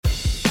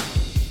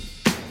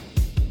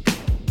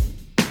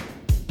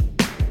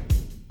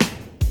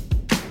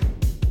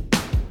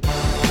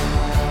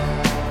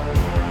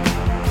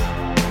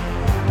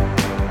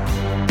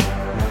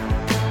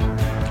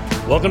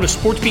Welcome to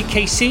Sports Beat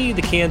KC,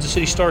 the Kansas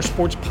City Star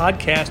Sports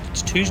Podcast.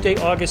 It's Tuesday,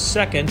 August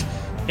 2nd,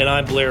 and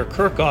I'm Blair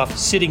Kirchhoff,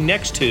 sitting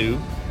next to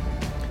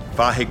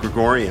Vahe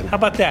Gregorian. How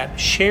about that?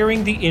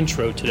 Sharing the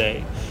intro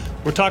today.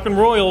 We're talking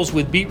Royals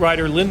with beat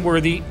writer Lynn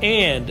Worthy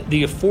and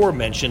the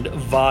aforementioned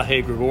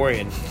Vahe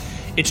Gregorian.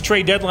 It's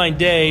trade deadline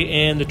day,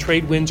 and the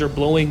trade winds are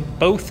blowing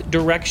both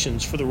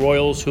directions for the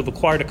Royals, who have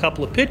acquired a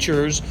couple of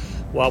pitchers,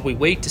 while we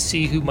wait to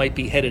see who might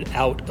be headed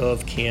out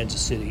of Kansas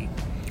City.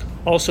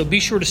 Also, be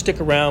sure to stick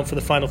around for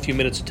the final few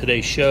minutes of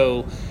today's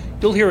show.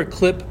 You'll hear a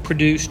clip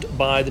produced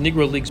by the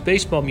Negro Leagues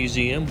Baseball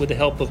Museum with the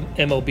help of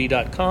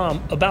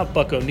MLB.com about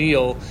Buck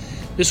O'Neil.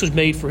 This was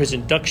made for his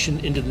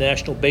induction into the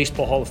National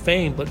Baseball Hall of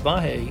Fame, but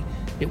Vahe,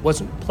 it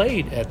wasn't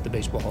played at the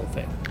Baseball Hall of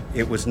Fame.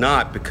 It was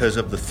not, because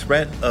of the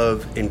threat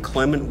of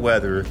inclement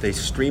weather. They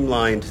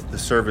streamlined the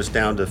service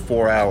down to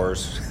 4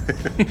 hours.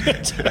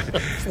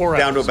 4 hours.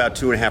 Down to about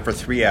 2.5 or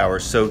 3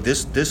 hours. So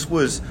this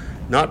was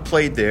not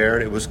played there.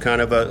 It was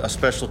kind of a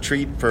special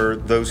treat for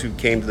those who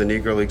came to the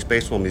Negro Leagues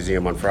Baseball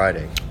Museum on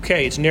Friday.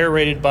 Okay, it's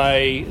narrated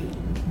by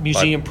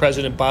Museum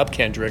President Bob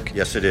Kendrick.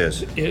 Yes, it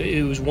is.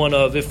 It was one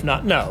of, if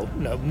not,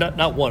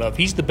 not one of.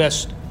 He's the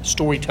best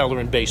storyteller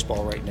in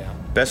baseball right now.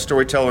 Best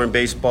storyteller in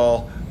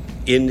baseball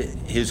in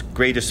his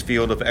greatest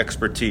field of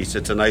expertise.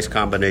 It's a nice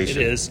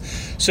combination. It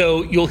is.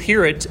 So you'll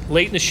hear it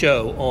late in the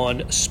show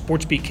on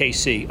Sports Beat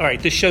KC. All right,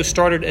 this show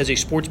started as a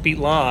Sports Beat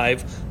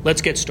Live.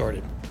 Let's get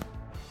started.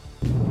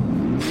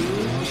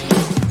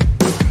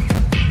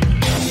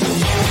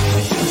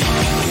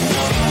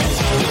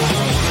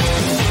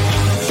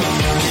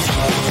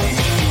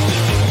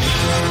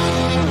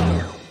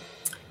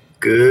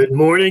 Good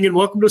morning and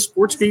welcome to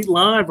Sports Beat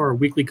Live, our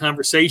weekly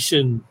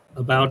conversation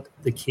about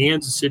the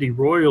Kansas City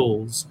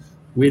Royals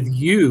with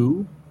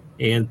you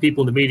and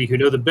people in the media who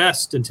know the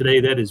best. And today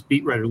that is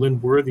beat writer Lynn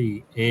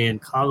Worthy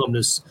and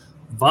columnist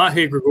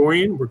Vahe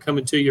Gregorian. We're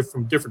coming to you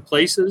from different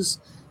places.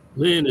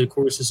 Lynn, of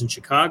course, is in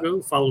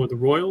Chicago following the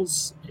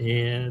Royals,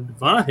 and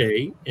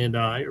Vahe and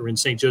I are in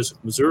St. Joseph,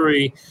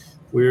 Missouri,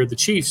 where the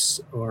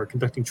Chiefs are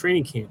conducting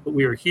training camp. But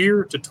we are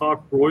here to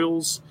talk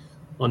Royals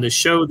on this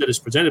show that is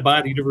presented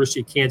by the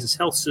University of Kansas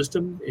Health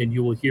System, and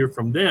you will hear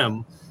from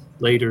them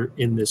later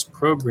in this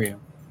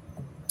program.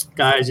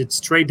 Guys, it's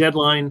trade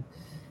deadline,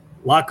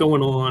 a lot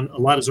going on. A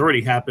lot has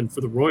already happened for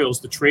the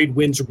Royals. The trade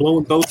winds are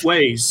blowing both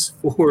ways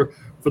for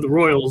the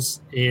Royals,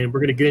 and we're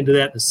going to get into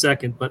that in a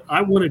second. But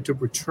I wanted to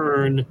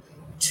return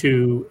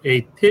to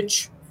a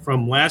pitch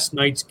from last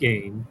night's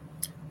game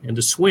and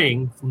a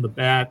swing from the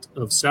bat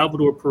of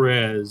Salvador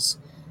Perez,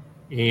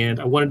 and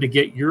I wanted to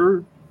get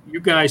you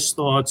guys'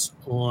 thoughts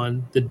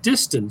on the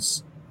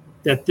distance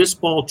that this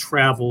ball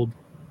traveled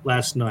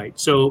last night.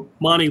 So,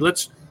 Monty,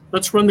 let's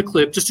run the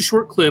clip, just a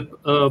short clip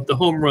of the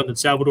home run that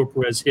Salvador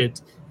Perez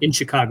hit in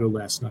Chicago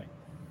last night.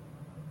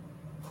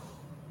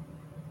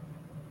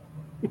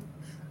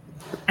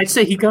 I'd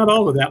say he got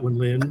all of that one,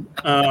 Lynn.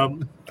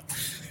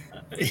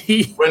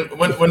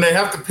 When they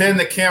have to pan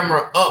the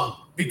camera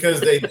up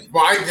because they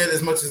widened it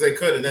as much as they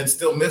could and then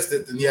still missed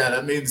it, then yeah,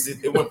 that means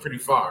it went pretty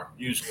far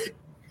usually.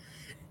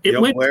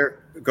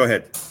 Go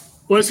ahead.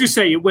 Well, I was going to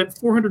say, it went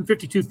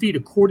 452 feet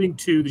according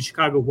to the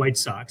Chicago White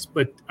Sox,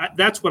 but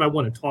that's what I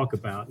want to talk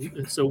about.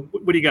 So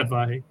what do you got,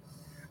 Vahe?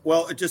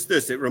 Well, just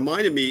this. It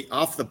reminded me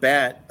off the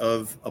bat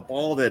of a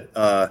ball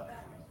that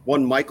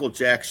one Michael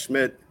Jack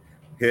Schmidt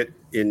hit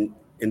in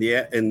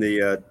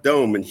the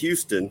Dome in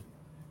Houston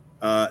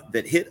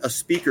that hit a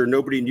speaker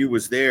nobody knew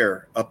was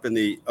there up in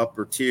the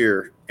upper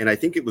tier, and I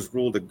think it was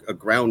ruled a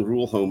ground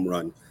rule home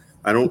run.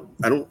 I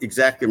don't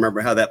exactly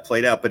remember how that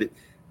played out, but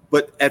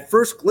at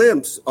first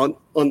glimpse on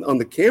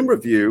the camera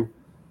view,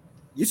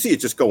 you see it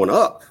just going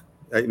up.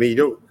 I mean, you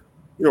don't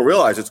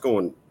realize it's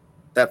going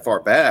that far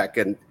back.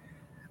 And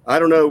I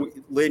don't know,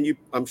 Lynn, you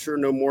I'm sure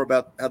know more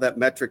about how that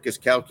metric is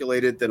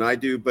calculated than I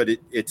do, but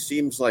it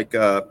seems like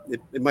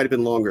it might have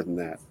been longer than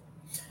that.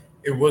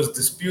 It was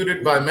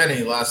disputed by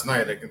many last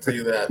night. I can tell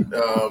you that.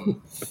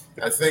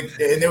 I think,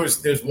 and there was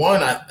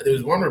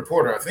one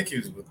reporter. I think he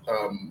was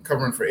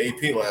covering for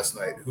AP last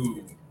night.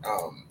 Who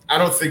I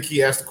don't think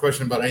he asked a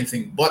question about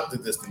anything but the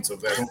distance of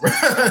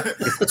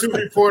that. 2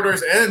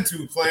 reporters and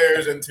 2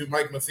 players and 2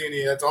 Mike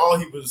Matheny. That's all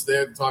he was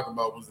there to talk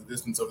about was the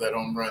distance of that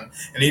home run.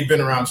 And he'd been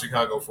around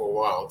Chicago for a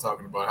while,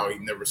 talking about how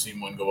he'd never seen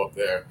one go up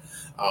there.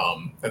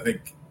 I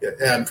think,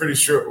 I'm pretty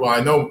sure. Well,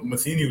 I know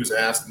Matheny was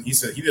asked, and he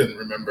said he didn't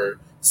remember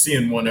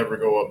seeing one ever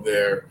go up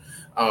there.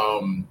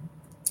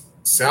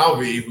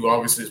 Salvy, who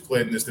obviously has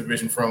played in this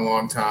division for a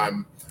long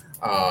time,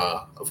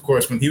 of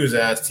course, when he was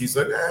asked, he's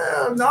like,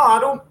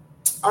 no,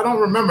 I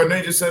don't remember. And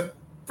they just said,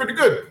 pretty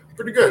good.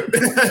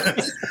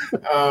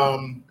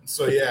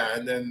 So, yeah.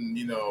 And then,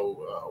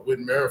 Whit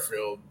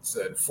Merrifield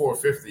said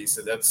 450. He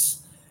said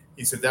that's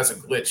a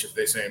glitch if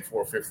they're saying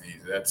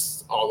 450.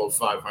 That's all of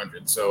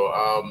 500.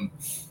 So,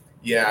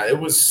 yeah, it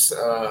was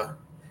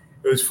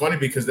funny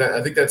because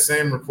I think that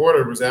same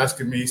reporter was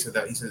asking me, he said,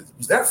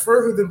 was that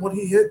further than what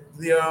he hit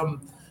the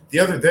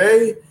other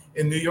day?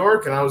 in New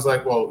York? And I was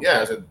like, well,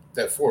 yeah, I said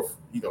that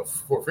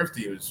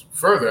 450 was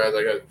further. I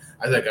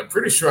was like, I'm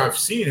pretty sure I've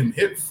seen him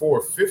hit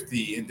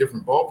 450 in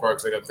different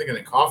ballparks. Like I'm thinking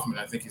in Kaufman,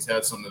 I think he's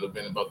had some that have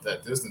been about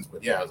that distance.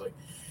 But yeah, I was like,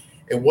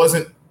 it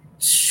wasn't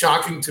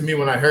shocking to me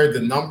when I heard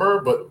the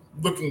number, but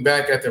looking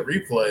back at the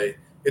replay,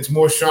 it's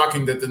more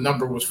shocking that the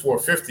number was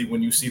 450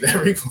 when you see that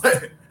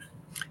replay.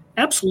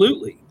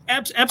 Absolutely.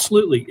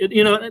 Absolutely.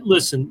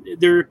 Listen,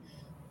 there.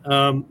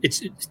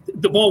 It's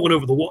the ball went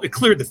over the wall. It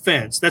cleared the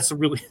fence. That's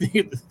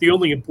the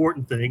only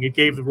important thing. It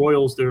gave the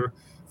Royals their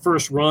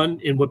first run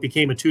in what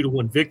became a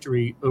 2-1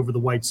 victory over the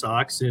White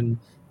Sox. And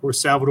of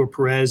course, Salvador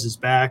Perez is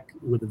back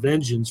with a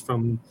vengeance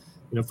from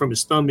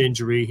his thumb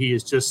injury. He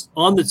is just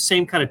on the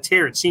same kind of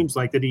tear. It seems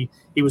like that he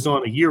was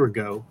on a year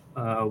ago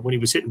when he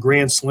was hitting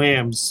grand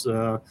slams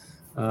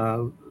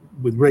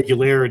with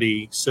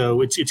regularity.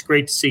 So it's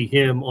great to see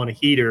him on a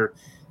heater.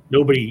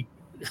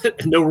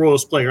 No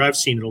Royals player I've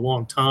seen in a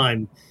long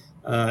time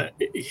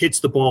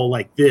hits the ball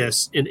like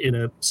this in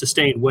a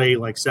sustained way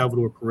like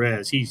Salvador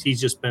Perez. He's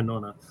just been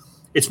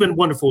it's been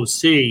wonderful to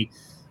see.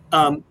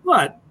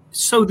 But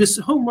so this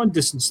home run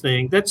distance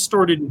thing that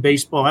started in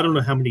baseball, I don't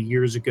know how many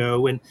years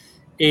ago,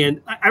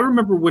 and I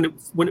remember when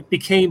it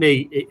became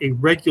a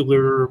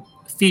regular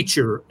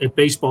feature at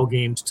baseball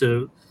games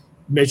to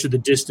measure the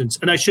distance.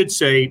 And I should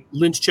say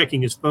Lynn's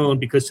checking his phone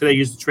because today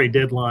is the trade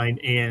deadline,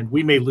 and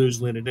we may lose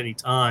Lynn at any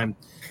time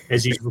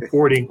as he's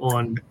reporting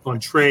on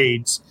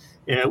trades.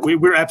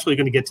 We're absolutely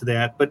going to get to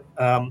that. But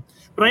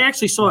I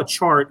actually saw a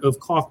chart of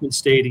Kauffman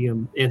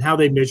Stadium and how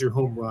they measure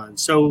home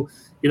runs. So,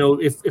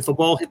 if a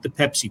ball hit the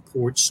Pepsi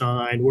porch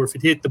sign or if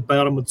it hit the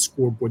bottom of the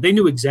scoreboard, they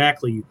knew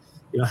exactly,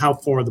 how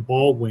far the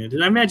ball went.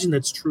 And I imagine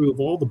that's true of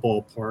all the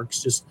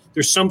ballparks. Just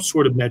there's some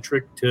sort of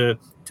metric to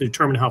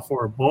determine how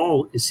far a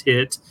ball is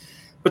hit.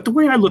 But the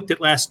way I looked at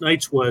last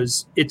night's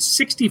was it's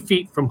 60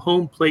 feet from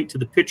home plate to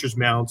the pitcher's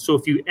mound. So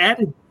if you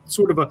added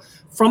sort of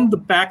from the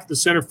back of the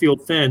center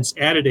field fence,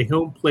 added a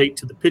home plate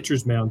to the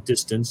pitcher's mound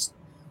distance,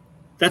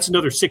 that's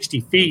another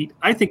 60 feet.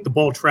 I think the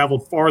ball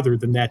traveled farther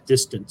than that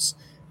distance.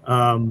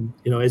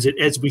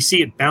 As we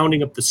see it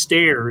bounding up the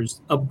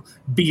stairs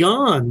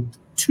beyond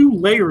 2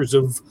 layers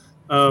of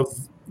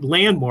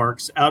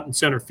landmarks out in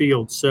center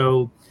field.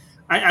 So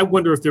I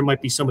wonder if there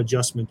might be some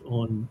adjustment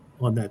on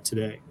that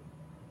today.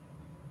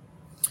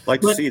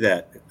 To see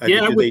that.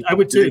 I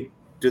would too.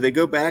 Do they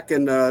go back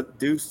and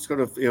do sort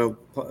of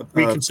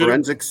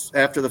forensics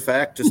after the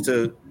fact? Just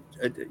to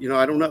I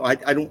don't know. I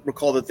don't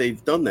recall that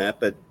they've done that,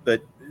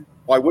 but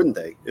why wouldn't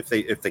they if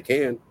they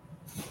can?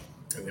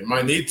 They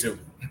might need to.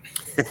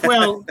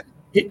 Well,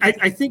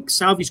 I think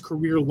Salvy's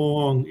career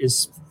long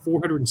is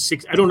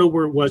 406. I don't know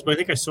where it was, but I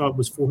think I saw it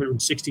was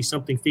 460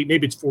 something feet.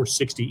 Maybe it's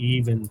 460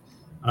 even.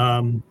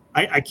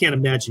 I can't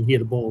imagine he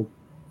had a ball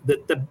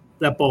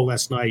that ball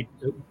last night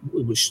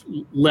was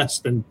less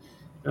than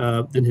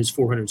his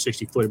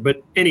 460 footer.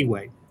 But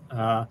anyway,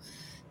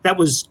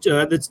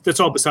 that's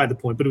all beside the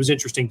point. But it was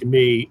interesting to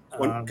me.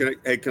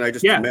 Can I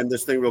just amend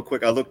this thing real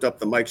quick? I looked up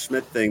the Mike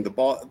Schmidt thing. The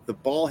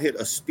ball hit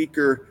a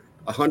speaker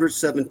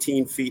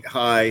 117 feet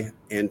high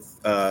and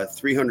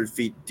 300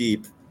 feet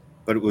deep,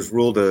 but it was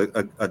ruled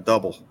a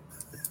double.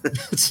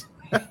 It's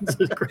a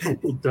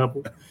incredible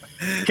double.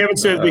 Kevin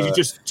said we should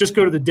just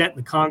go to the dent in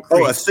the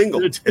concrete. Oh, a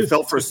single. It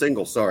fell for a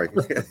single. Sorry.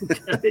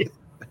 Okay.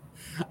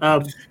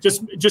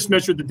 Just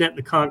measure the dent in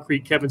the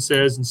concrete, Kevin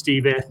says, and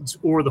Steve adds,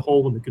 or the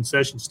hole in the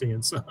concession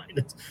stand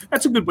sign.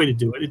 That's a good way to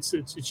do it.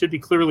 It should be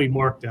clearly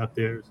marked out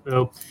there.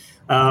 So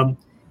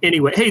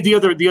anyway, hey, the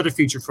other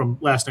feature from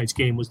last night's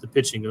game was the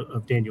pitching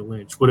of Daniel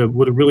Lynch. What a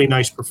really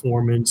nice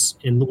performance.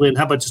 And Lynn,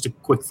 how about just a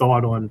quick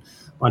thought on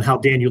how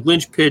Daniel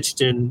Lynch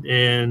pitched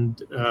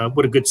and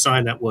what a good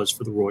sign that was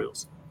for the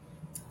Royals.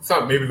 I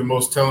thought maybe the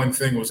most telling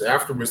thing was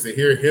afterwards to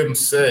hear him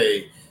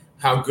say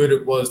how good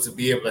it was to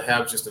be able to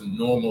have just a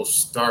normal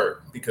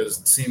start, because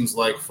it seems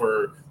like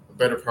for the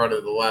better part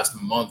of the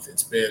last month,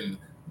 it's been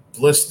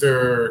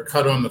blister,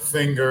 cut on the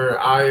finger,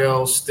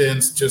 IL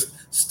stints, just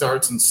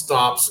starts and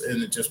stops,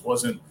 and it just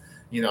wasn't,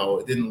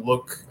 it didn't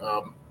look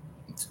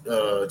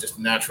just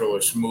natural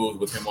or smooth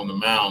with him on the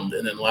mound.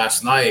 And then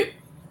last night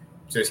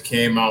just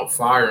came out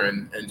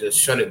firing and just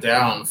shut it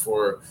down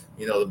for,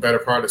 the better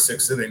part of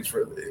 6 innings.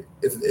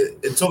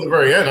 Until the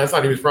very end, I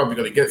thought he was probably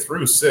going to get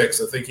through 6.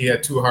 I think he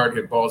had 2 hard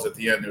hit balls at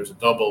the end. There was a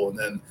double and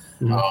then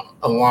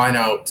a line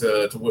out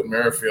to Whit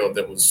Merrifield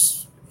that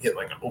was hit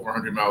like over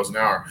 100 miles an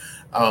hour.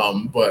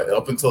 But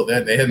up until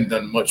then, they hadn't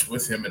done much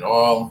with him at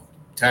all.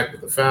 Attacked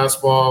with the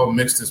fastball,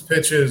 mixed his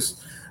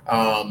pitches.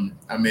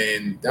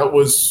 That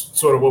was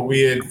sort of what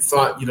we had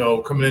thought,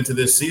 coming into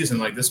this season,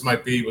 like this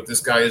might be what this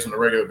guy is on a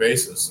regular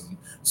basis. And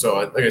so,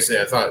 like I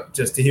say, I thought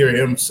just to hear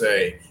him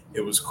say it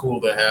was cool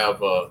to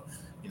have a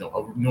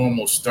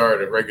normal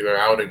start, a regular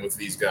outing with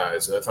these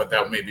guys. I thought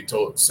that maybe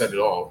said it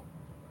all.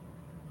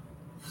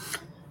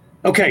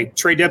 Okay,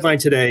 trade deadline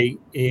today,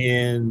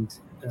 and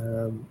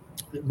the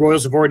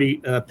Royals have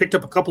already picked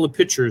up a couple of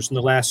pitchers in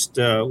the last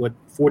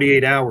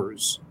 48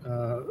 hours.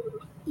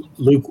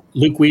 Luke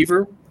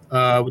Weaver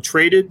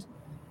traded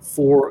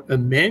for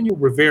Emmanuel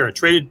Rivera.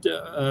 Traded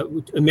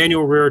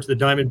Emmanuel Rivera to the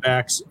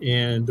Diamondbacks,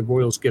 and the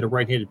Royals get a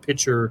right-handed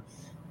pitcher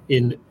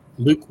in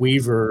Luke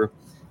Weaver.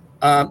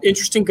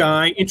 Interesting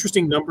guy,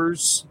 interesting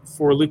numbers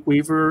for Luke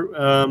Weaver.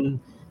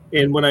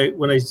 And when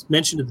I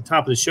mentioned at the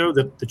top of the show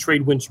that the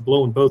trade winds are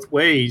blowing both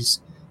ways,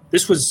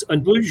 this was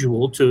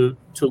unusual to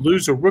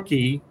lose a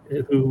rookie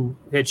who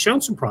had shown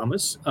some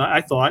promise,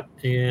 I thought,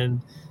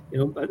 and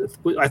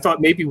I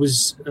thought maybe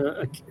was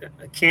a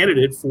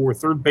candidate for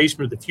third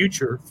baseman of the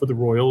future for the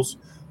Royals,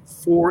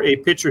 for a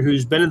pitcher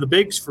who's been in the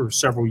bigs for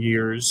several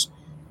years.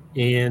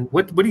 And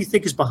what do you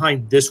think is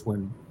behind this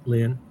one,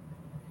 Lynn?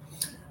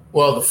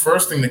 Well, the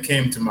first thing that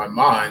came to my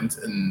mind,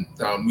 and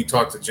we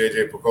talked to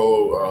JJ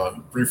Piccolo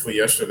briefly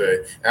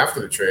yesterday after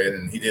the trade,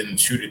 and he didn't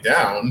shoot it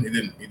down. He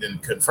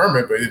didn't confirm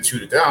it, but he didn't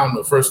shoot it down.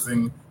 The first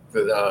thing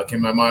that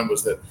came to my mind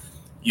was that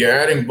you're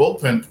adding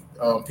bullpen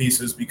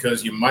pieces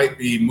because you might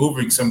be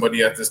moving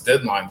somebody at this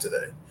deadline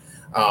today.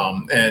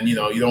 And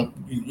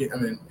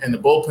the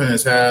bullpen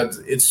has had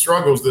its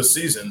struggles this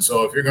season.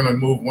 So if you're going to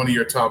move one of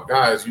your top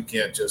guys, you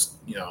can't just,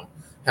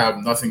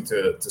 have nothing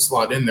to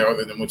slot in there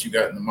other than what you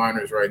got in the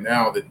minors right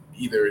now that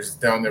either is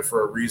down there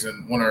for a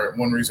reason,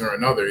 one reason or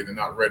another, either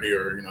not ready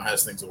or,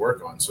 has things to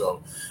work on.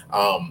 So,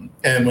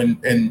 and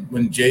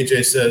when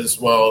JJ says,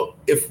 well,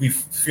 if we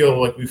feel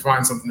like we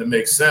find something that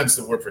makes sense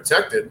that we're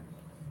protected,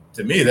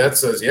 to me, that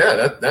says,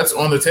 that's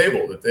on the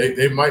table, that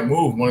they might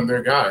move one of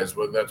their guys,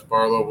 whether that's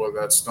Barlow, whether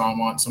that's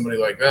Stalmont, somebody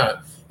like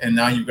that. And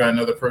now you've got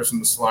another person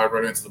to slide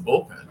right into the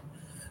bullpen.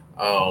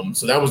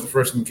 So that was the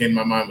first thing that came to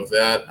my mind with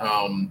that.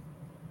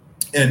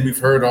 And we've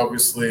heard,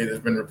 obviously,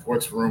 there's been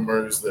reports,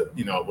 rumors that,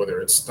 whether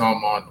it's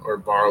Stalmont or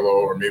Barlow,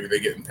 or maybe they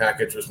get in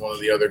package with one of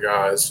the other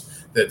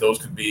guys, that those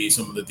could be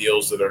some of the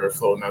deals that are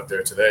floating out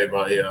there today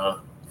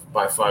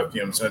by 5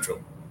 p.m.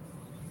 Central.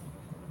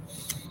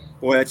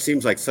 Boy, that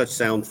seems like such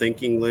sound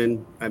thinking,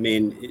 Lynn. I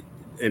mean,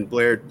 and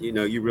Blair,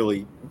 you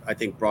really, I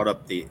think, brought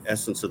up the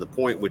essence of the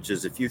point, which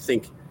is if you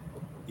think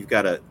you've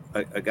got a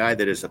guy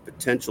that is a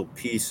potential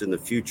piece in the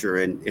future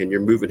and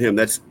you're moving him,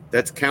 that's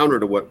counter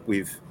to what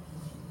we've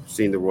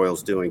seen the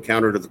Royals doing,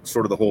 counter to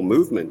sort of the whole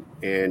movement,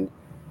 and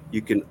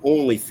you can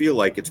only feel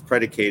like it's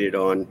predicated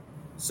on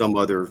some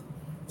other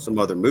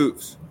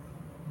moves.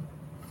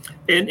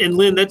 And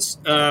Lynn, that's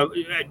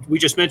we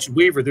just mentioned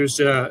Weaver. There's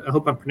I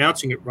hope I'm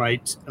pronouncing it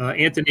right,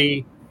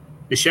 Anthony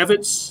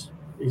Misiewicz.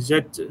 Is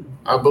that?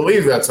 I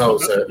believe that's how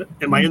it's said.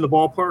 Am I in the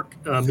ballpark,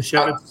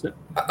 Misiewicz?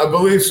 I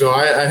believe so.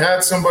 I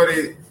had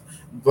somebody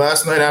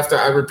last night after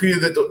I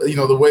repeated it,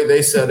 the way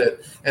they said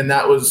it, and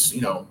that was,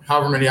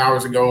 however many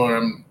hours ago,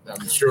 and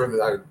I'm sure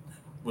that I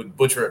would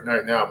butcher it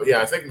right now. But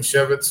yeah, I think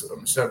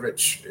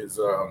Misiewicz is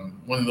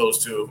one of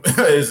those two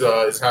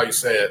is how you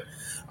say it.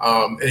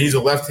 And he's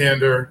a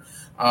left-hander.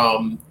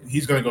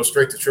 He's going to go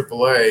straight to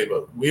AAA,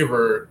 but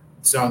Weaver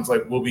sounds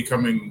like will be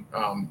coming,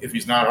 if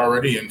he's not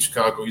already in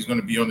Chicago, he's going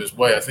to be on his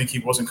way. I think he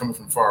wasn't coming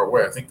from far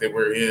away. I think they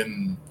were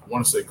in, I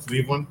want to say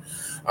Cleveland,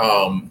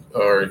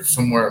 or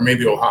somewhere,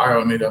 maybe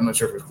Ohio. Maybe I'm not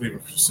sure if it's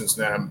Cleveland or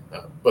Cincinnati,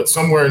 but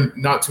somewhere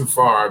not too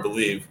far, I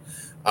believe.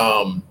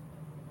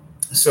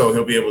 So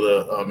he'll be able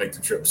to make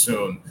the trip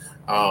soon.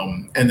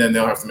 And then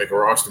they'll have to make a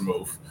roster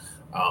move,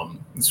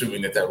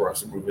 assuming that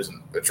roster move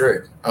isn't a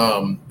trade.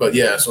 But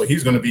yeah, so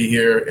he's going to be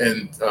here.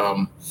 And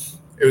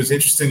it was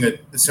interesting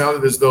that it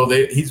sounded as though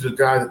he's a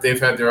guy that they've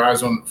had their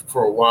eyes on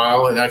for a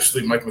while. And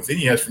actually Mike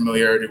Matheny has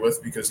familiarity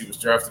with because he was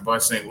drafted by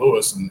St.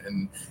 Louis.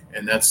 And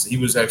he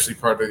was actually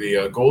part of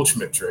the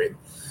Goldschmidt trade.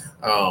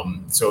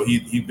 So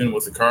he'd been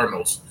with the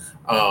Cardinals.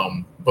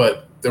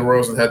 But the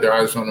Royals had their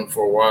eyes on him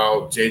for a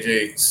while.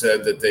 JJ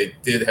said that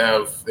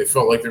they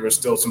felt like there was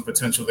still some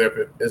potential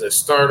there as a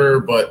starter,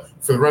 but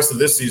for the rest of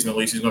this season, at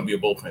least he's going to be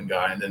a bullpen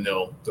guy, and then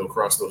they'll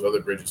cross those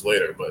other bridges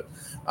later. But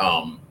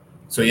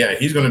so yeah,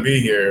 he's going to be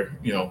here,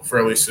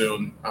 fairly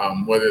soon.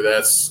 Whether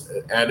that's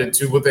added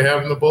to what they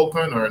have in the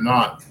bullpen or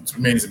not, it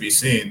remains to be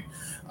seen.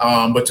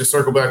 But to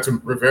circle back to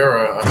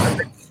Rivera, I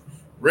think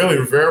really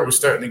Rivera was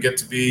starting to get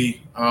to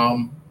be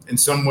in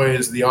some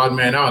ways the odd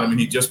man out. I mean,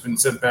 he'd just been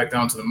sent back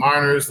down to the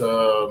minors.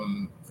 I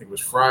think it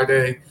was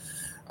Friday.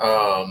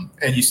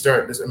 And you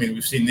start this. I mean,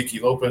 we've seen Nicky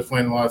Lopez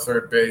playing a lot of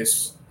third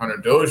base. Hunter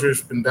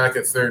Dozier's been back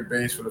at third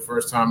base for the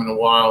first time in a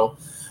while.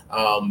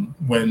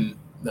 When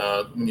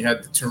you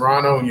had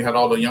Toronto and you had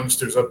all the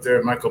youngsters up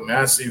there, Michael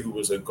Massey, who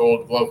was a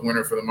Gold Glove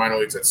winner for the minor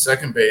leagues at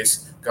second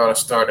base, got a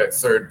start at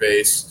third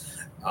base.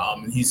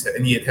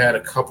 He had a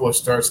couple of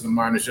starts in the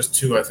minors, just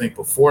 2, I think,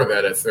 before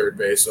that at third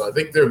base. So I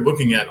think they're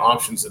looking at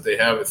options that they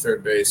have at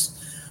third base,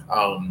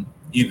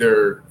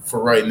 either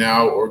for right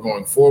now or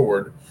going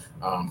forward.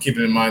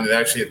 Keeping in mind that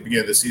actually at the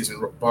beginning of the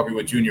season, Bobby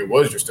Witt Jr.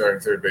 was your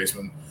starting third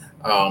baseman,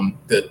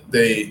 that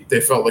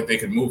they felt like they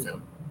could move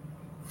him.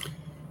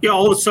 Yeah,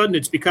 all of a sudden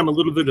it's become a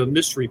little bit of a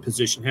mystery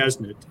position,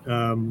 hasn't it?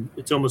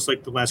 It's almost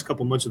like the last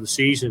couple months of the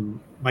season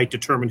might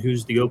determine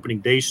who's the opening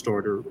day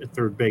starter at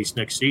third base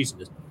next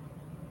season.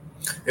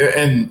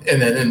 And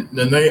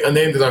a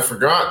name that I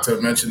forgot to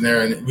mention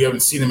there, and we haven't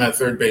seen him at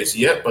third base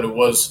yet, but it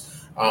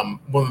was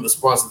one of the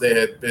spots that they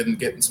had been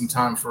getting some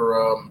time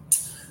for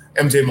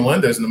MJ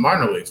Melendez in the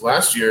minor leagues.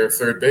 Last year,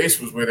 third base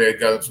was where they had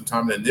got up some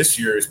time. Then this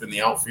year, it's been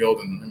the outfield.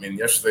 And I mean,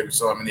 yesterday we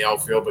saw him in the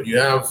outfield. But you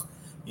have,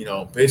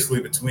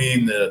 basically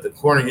between the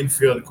corner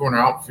infield, the corner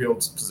outfield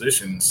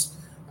positions,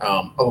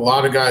 a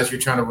lot of guys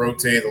you're trying to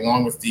rotate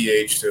along with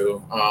DH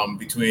too.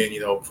 Between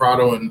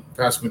Prado and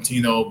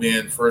Pasquantino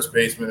being first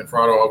baseman, and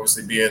Prado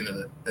obviously being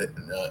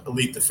an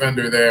elite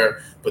defender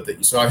there. But that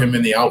you saw him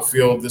in the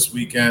outfield this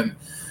weekend.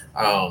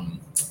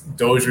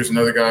 Dozier's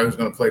another guy who's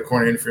going to play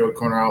corner infield,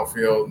 corner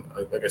outfield.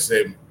 Like I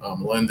say,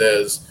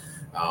 Melendez.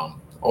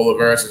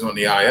 Olivares is on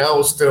the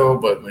IL still,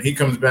 but when he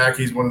comes back,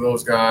 he's one of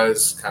those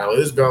guys. Kyle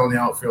Isbell in the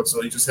outfield.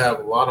 So you just have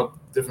a lot of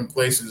different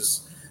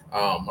places,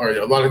 or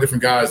a lot of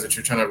different guys that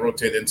you're trying to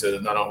rotate into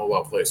not a whole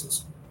lot of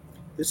places.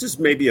 This is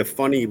maybe a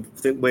funny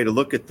way to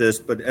look at this,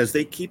 but as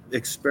they keep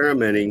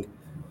experimenting,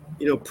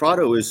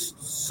 Prado is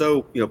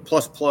so,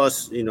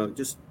 plus,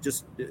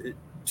 just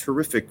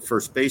terrific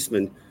first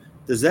baseman.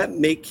 Does that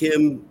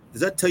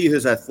tell you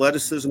his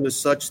athleticism is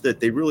such that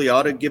they really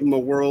ought to give him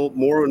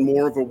more and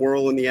more of a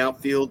whirl in the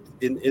outfield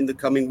in the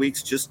coming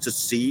weeks just to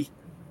see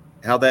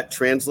how that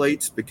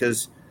translates?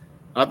 Because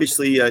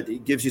obviously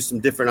it gives you some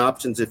different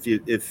options if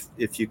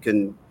you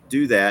can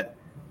do that.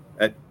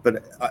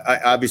 But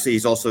obviously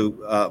he's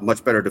also a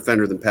much better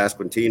defender than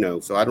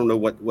Pasquantino. So I don't know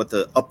what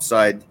the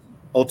upside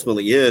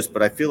ultimately is,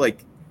 but I feel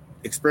like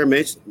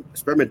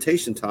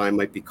experimentation time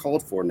might be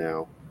called for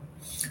now.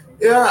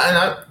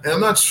 Yeah, and I'm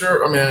not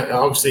sure. I mean,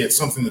 obviously, it's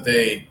something that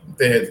they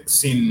had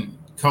seen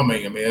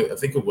coming. I mean, I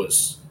think it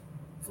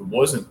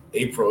wasn't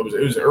April.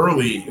 It was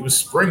early. It was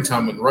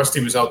springtime when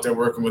Rusty was out there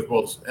working with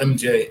both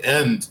MJ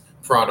and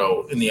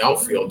Prado in the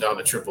outfield down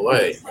to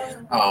AAA.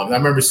 I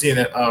remember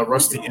seeing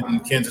Rusty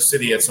in Kansas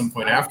City at some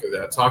point after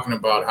that, talking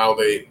about how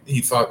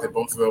he thought that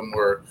both of them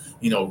were,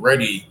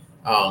 ready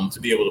to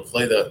be able to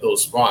play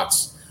those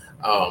spots.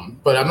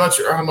 But I'm not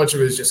sure how much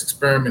of it is just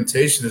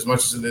experimentation as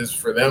much as it is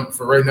for them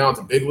for right now at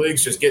the big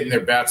leagues, just getting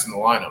their bats in the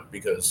lineup,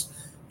 because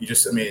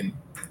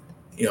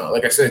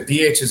like I said,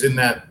 DH is in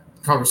that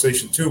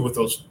conversation too with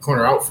those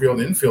corner outfield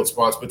and infield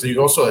spots, but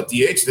you also at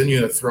DH, then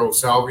you throw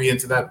Salvy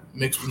into that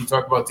mix when you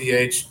talk about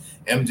DH,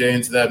 MJ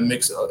into that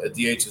mix at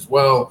DH as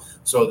well.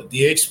 So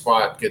the DH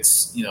spot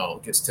gets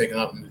taken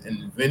up,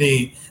 and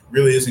Vinny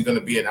really isn't going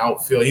to be an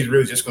outfield. He's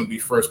really just going to be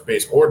first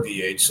base or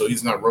DH, so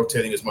he's not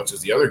rotating as much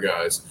as the other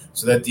guys.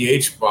 So that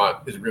DH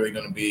spot is really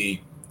going to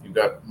be, you've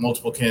got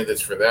multiple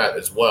candidates for that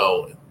as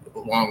well,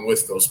 along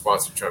with those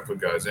spots to try to put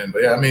guys in.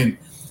 But yeah, I mean,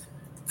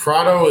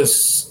 Prado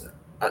is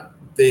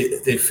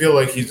they feel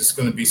like he's just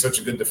going to be such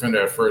a good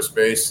defender at first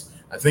base.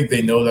 I think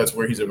they know that's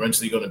where he's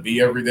eventually going to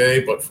be every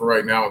day, but for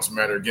right now, it's a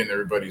matter of getting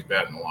everybody's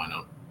bat in the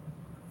lineup.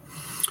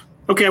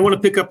 Okay, I want to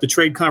pick up the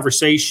trade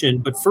conversation,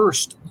 but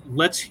first,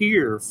 let's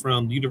hear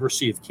from the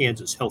University of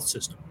Kansas Health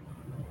System.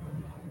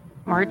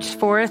 March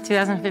 4th,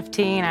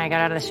 2015, I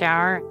got out of the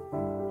shower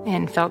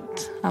and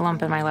felt a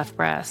lump in my left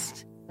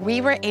breast. We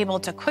were able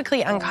to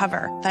quickly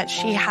uncover that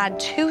she had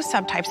 2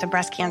 subtypes of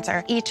breast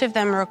cancer, each of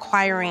them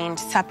requiring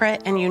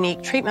separate and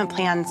unique treatment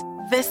plans.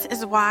 This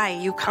is why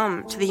you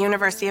come to the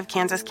University of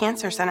Kansas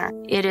Cancer Center.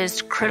 It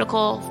is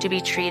critical to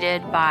be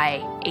treated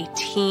by a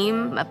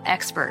team of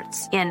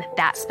experts in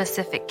that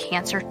specific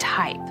cancer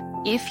type.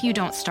 If you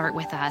don't start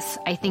with us,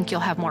 I think you'll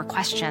have more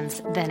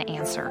questions than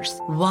answers.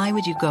 Why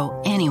would you go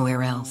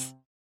anywhere else?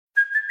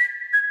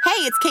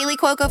 Hey, it's Kaylee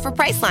Cuoco for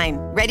Priceline.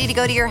 Ready to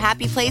go to your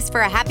happy place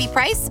for a happy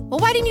price? Well,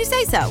 why didn't you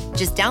say so?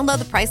 Just download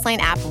the Priceline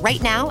app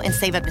right now and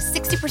save up to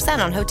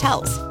 60% on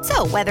hotels.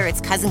 So whether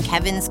it's Cousin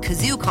Kevin's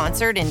Kazoo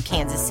Concert in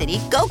Kansas City,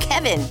 go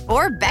Kevin,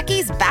 or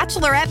Becky's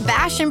Bachelorette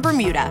Bash in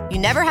Bermuda, you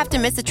never have to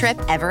miss a trip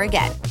ever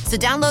again. So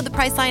download the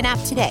Priceline app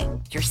today.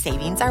 Your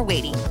savings are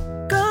waiting.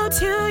 Go to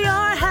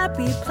your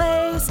happy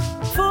place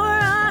for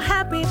a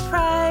happy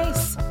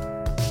price.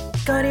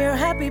 Go to your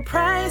happy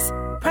price,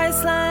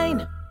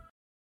 Priceline.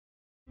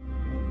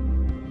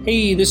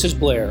 Hey, this is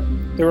Blair.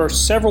 There are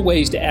several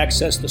ways to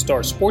access the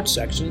Star Sports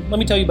section. Let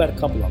me tell you about a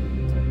couple of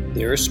them.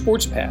 There's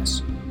Sports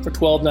Pass. For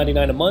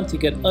 $12.99 a month, you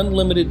get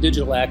unlimited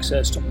digital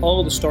access to all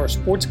of the Star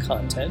Sports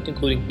content,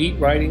 including beat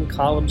writing,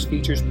 columns,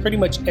 features, pretty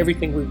much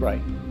everything we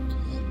write.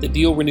 The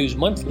deal renews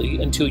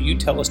monthly until you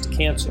tell us to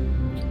cancel.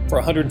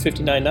 For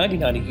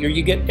 $159.99 a year,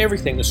 you get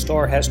everything the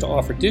Star has to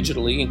offer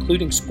digitally,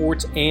 including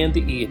sports and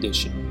the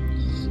e-edition.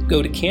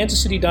 Go to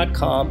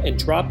kansascity.com and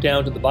drop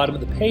down to the bottom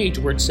of the page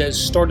where it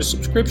says Start a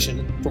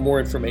Subscription for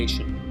more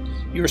information.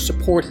 Your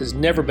support has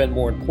never been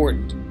more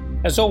important.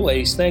 As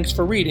always, thanks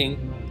for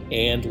reading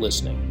and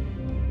listening.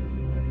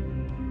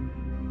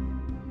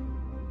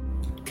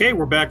 Okay,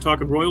 we're back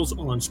talking Royals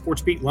on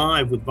Sports Beat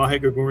Live with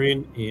Vahe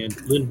Gregorian and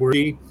Lynn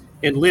Worthy.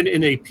 And Lynn,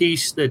 in a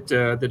piece that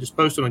is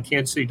posted on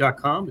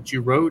kansascity.com that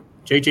you wrote,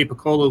 J.J.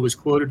 Piccolo was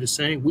quoted as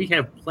saying, "We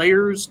have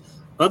players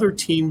other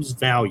teams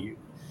value."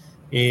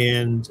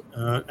 And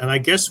I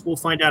guess we'll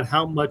find out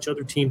how much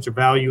other teams are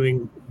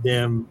valuing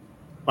them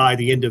by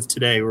the end of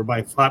today or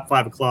by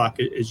 5 o'clock,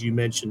 as you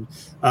mentioned.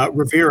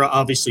 Rivera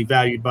obviously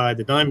valued by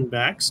the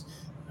Diamondbacks.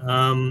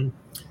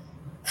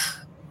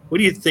 What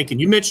are you thinking?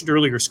 You mentioned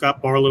earlier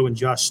Scott Barlow and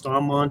Josh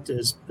Staumont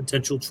as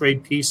potential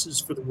trade pieces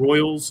for the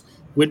Royals.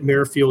 Whit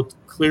Merrifield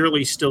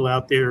clearly still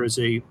out there as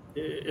in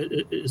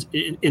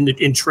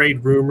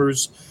trade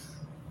rumors.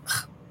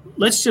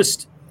 Let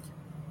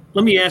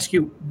me ask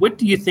you, what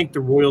do you think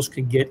the Royals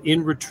can get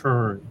in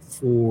return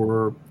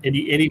for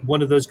any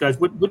one of those guys?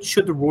 What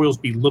should the Royals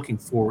be looking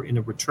for in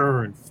a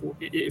return for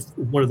if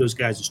one of those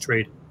guys is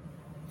traded?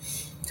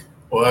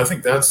 Well, I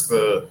think that's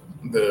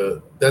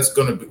that's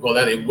going to be,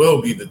 that it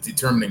will be the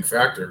determining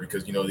factor,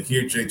 because, to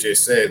hear JJ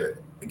say that,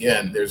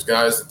 again, there's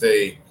guys that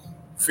they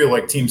feel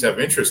like teams have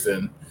interest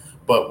in,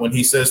 but when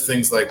he says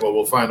things like, well,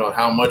 we'll find out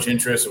how much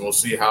interest and we'll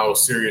see how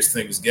serious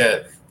things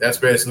get, that's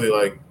basically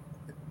like,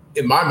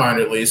 in my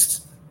mind at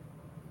least,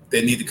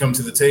 they need to come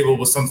to the table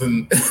with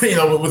something,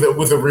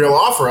 with a real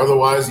offer.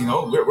 Otherwise,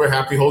 we're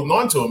happy holding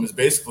on to him is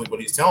basically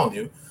what he's telling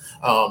you.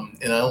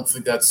 And I don't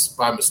think that's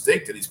by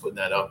mistake that he's putting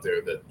that out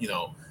there, that,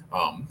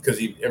 because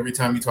every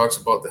time he talks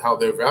about how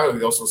they're valued,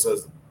 he also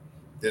says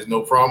there's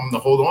no problem to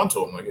hold on to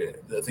them. Like,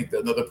 I think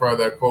that another part of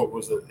that quote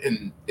was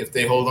that if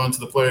they hold on to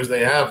the players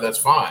they have, that's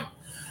fine.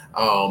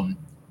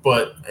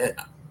 But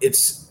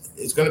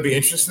it's going to be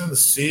interesting to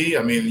see.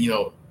 I mean,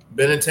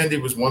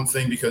 Benintendi was one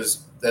thing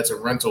because that's a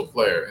rental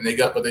player, and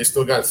they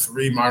still got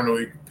 3 minor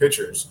league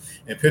pitchers,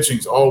 and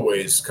pitching's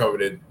always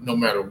coveted no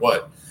matter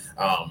what.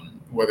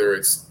 Whether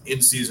it's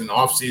in season,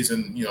 off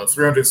season,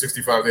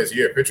 365 days a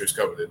year,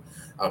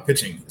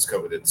 pitching is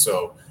coveted.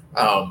 So,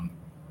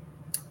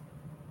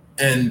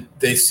 and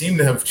they seem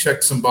to have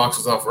checked some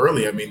boxes off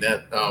early. I mean,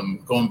 that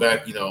going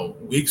back,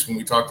 weeks when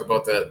we talked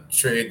about that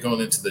trade going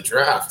into the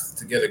draft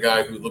to get a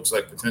guy who looks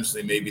like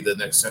potentially maybe the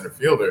next center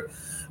fielder.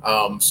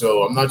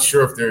 So I'm not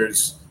sure if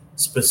there's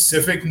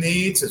specific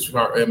needs.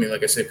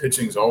 Like I say,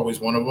 pitching is always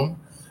one of them.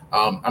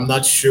 I'm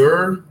not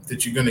sure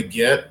that you're going to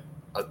get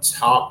a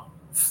top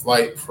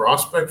flight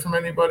prospect from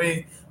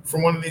anybody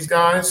from one of these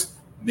guys.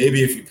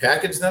 Maybe if you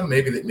package them,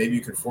 maybe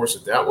you could force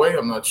it that way.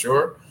 I'm not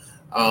sure.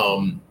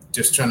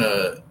 Just trying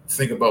to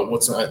think about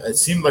it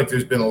seemed like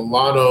there's been a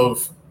lot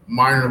of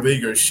minor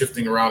leaguers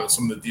shifting around in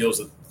some of the deals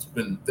that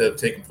have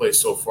taken place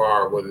so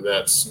far, whether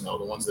that's,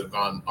 the ones that have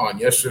gone on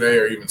yesterday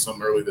or even some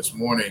early this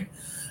morning.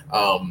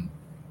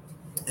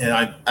 And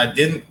I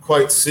didn't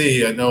quite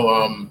see, I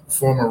know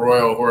former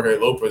Royal Jorge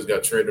Lopez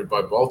got traded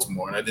by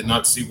Baltimore, and I did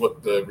not see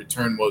what the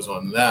return was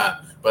on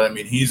that. But, I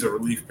mean, he's a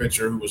relief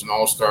pitcher who was an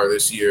all-star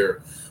this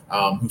year,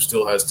 who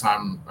still has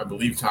time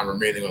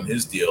remaining on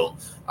his deal,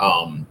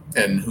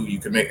 and who you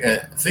can make.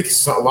 And I think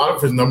a lot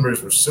of his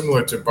numbers were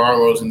similar to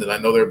Barlow's, and that I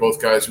know they're both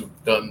guys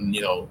who've done,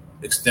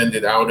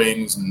 extended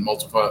outings and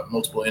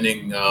multiple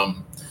inning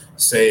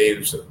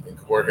saves. I think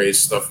Jorge's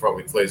stuff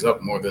probably plays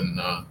up more than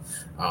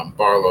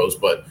Barlow's,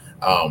 but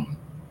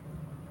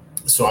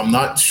so I'm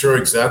not sure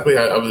exactly.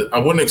 I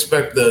wouldn't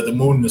expect the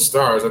moon and the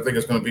stars. I think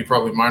it's going to be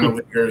probably minor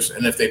leaguers,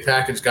 and if they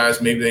package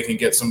guys, maybe they can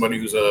get somebody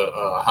who's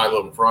a high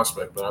level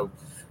prospect. But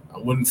I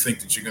wouldn't think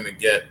that you're going to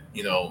get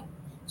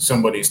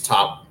somebody's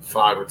top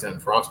 5 or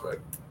 10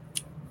 prospect.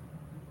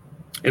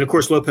 And of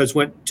course, Lopez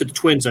went to the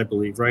Twins, I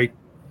believe, right?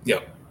 Yeah.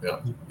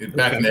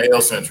 Back in the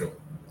AL Central.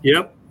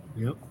 Yep,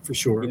 for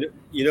sure.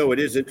 It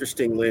is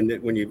interesting, Lynn,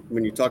 that when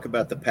you talk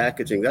about the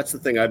packaging, that's the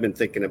thing I've been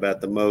thinking about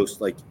the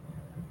most. Like,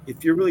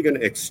 if you're really going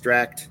to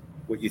extract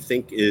what you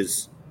think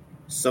is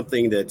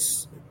something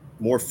that's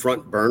more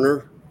front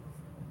burner,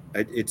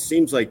 it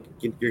seems like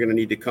you're going to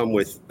need to come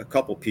with a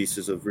couple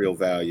pieces of real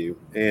value.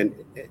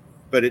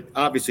 But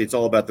obviously it's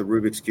all about the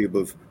Rubik's Cube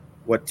of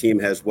what team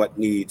has what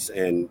needs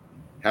and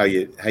how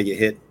you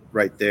hit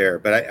right there.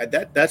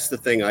 But that's the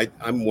thing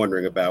I'm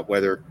wondering about,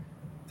 whether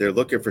they're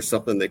looking for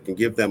something that can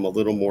give them a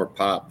little more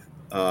pop,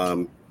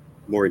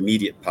 more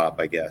immediate pop,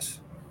 I guess.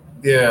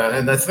 Yeah,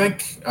 and I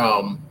think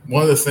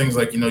one of the things,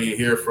 like, you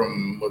hear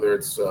from, whether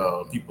it's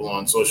people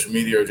on social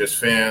media or just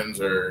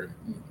fans or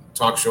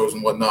talk shows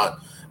and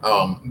whatnot,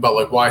 about,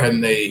 like, why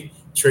hadn't they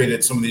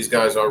traded some of these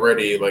guys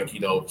already? Like,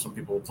 some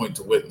people point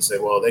to Whit and say,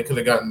 well, they could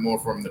have gotten more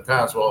from him in the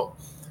past. Well,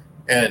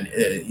 and,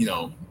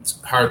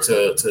 it's hard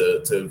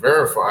to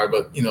verify,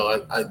 but,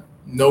 I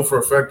know for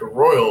a fact the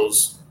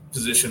Royals'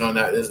 position on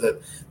that is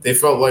that they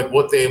felt like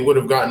what they would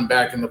have gotten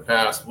back in the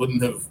past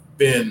wouldn't have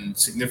been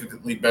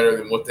significantly better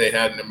than what they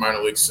had in the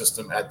minor league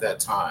system at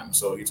that time.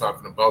 So you're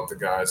talking about the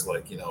guys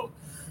like,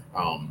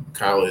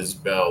 Kyle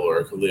Isbell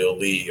or Khalil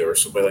Lee or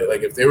somebody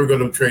like if they were going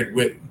to trade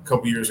Whit a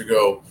couple years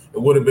ago,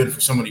 it would have been for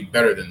somebody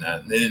better than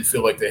that. And they didn't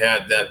feel like they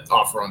had that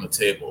offer on the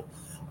table.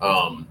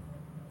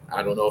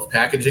 I don't know if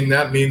packaging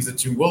that means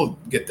that you will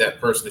get that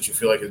person that you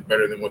feel like is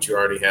better than what you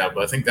already have.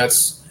 But I think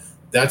that's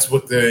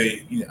what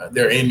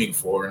they're aiming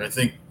for. And I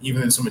think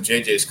even in some of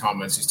JJ's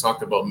comments, he's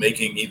talked about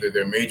making either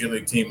their major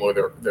league team or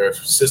their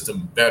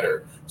system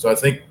better. So I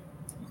think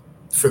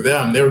for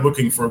them, they're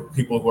looking for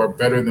people who are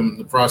better than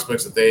the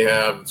prospects that they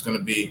have. It's going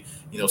to be,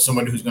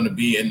 somebody who's going to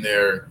be in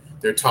their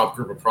top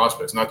group of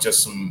prospects, not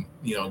just some,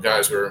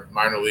 guys who are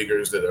minor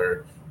leaguers that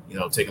are,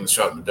 taking the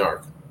shot in the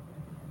dark.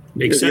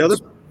 Makes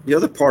sense. The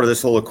other part of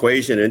this whole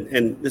equation,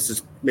 and this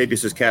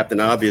is Captain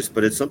Obvious,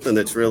 but it's something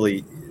that's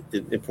really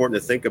important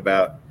to think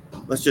about.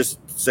 let's just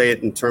say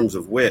it in terms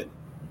of Whit.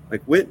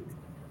 Like Whit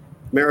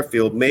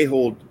Merrifield may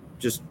hold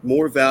just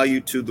more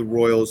value to the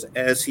Royals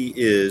as he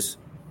is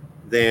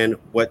than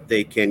what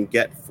they can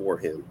get for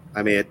him.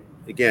 I mean,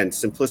 again,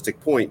 simplistic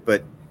point,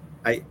 but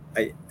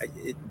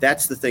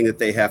that's the thing that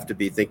they have to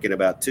be thinking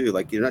about too.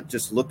 Like, you're not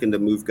just looking to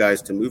move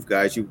guys.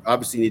 You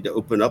obviously need to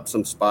open up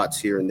some spots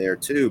here and there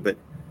too, but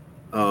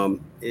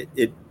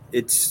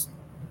it's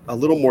a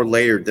little more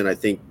layered than I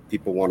think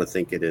people want to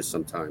think it is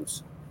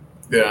sometimes.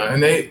 Yeah,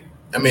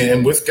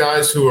 and with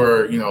guys who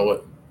are,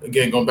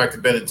 again, going back to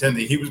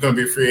Benintendi, he was going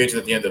to be a free agent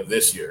at the end of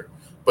this year.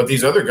 But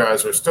these other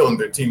guys are still in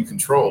their team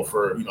control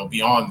for,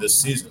 beyond this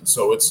season.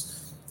 So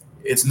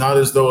it's not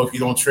as though if you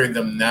don't trade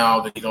them now,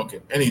 that you don't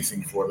get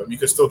anything for them. You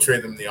could still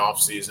trade them in the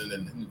offseason,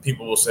 and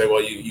people will say,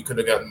 well, you could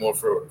have gotten more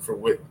for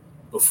Whit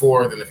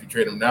before than if you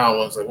trade them now.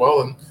 Well, it's like,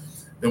 well, and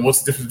then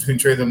what's the difference between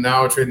trading them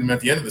now or trading them at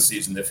the end of the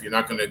season if you're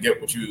not going to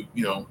get what you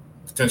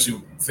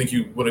potentially think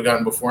you would have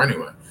gotten before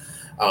anyway?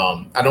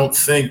 I don't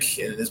think,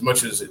 and as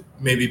much as it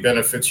maybe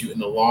benefits you in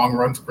the long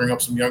run to bring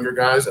up some younger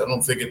guys, I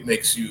don't think it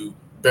makes you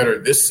better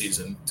this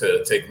season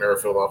to take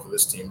Merrifield off of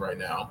this team right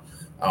now.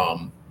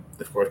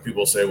 Of course,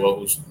 people say, well,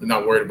 who's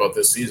not worried about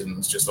this season?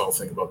 It's just all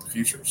think about the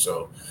future.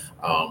 So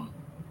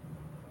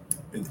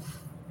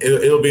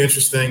it'll be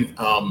interesting.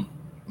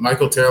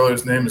 Michael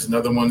Taylor's name is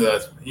another one that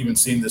I've even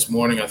seen this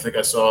morning. I think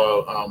I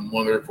saw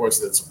one of the reports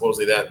that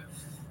supposedly that,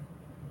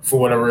 for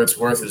whatever it's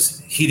worth, is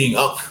heating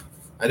up.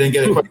 I didn't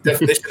get a quick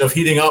definition of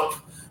heating up,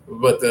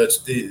 but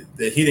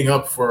the heating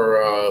up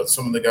for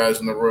some of the guys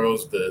in the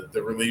Royals, the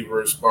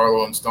relievers,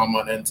 Barlow and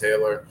Stallman and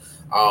Taylor.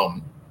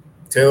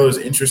 Taylor is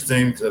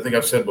interesting because I think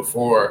I've said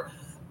before,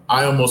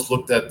 I almost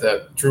looked at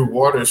that Drew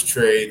Waters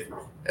trade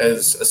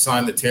as a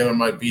sign that Taylor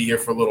might be here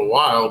for a little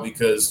while,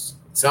 because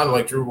it sounded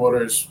like Drew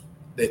Waters,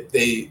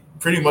 they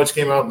pretty much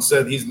came out and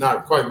said he's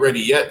not quite ready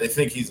yet. They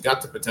think he's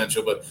got the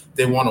potential, but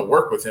they want to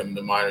work with him in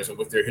the minors and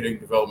with their hitting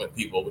development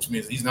people, which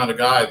means he's not a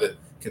guy that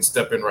can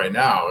step in right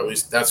now. Or at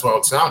least that's how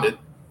it sounded.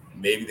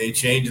 Maybe they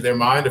change their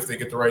mind if they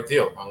get the right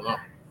deal. I don't know.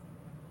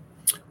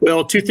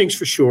 Well, two things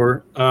for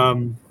sure.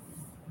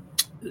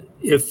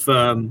 If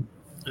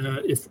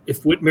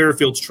Whit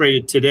Merrifield's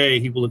traded today,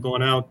 he will have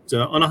gone out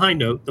on a high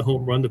note, the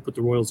home run to put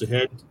the Royals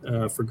ahead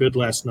for good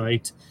last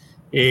night.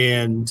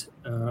 And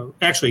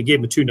actually gave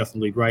him a 2-0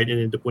 lead, right, and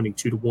ended up winning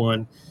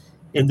 2-1.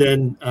 And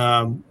then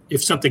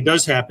if something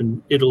does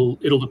happen,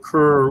 it'll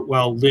occur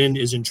while Lynn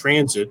is in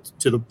transit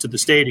to the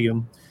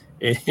stadium,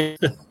 and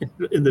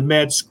the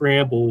mad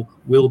scramble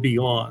will be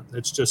on.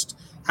 That's just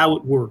how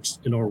it works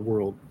in our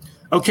world.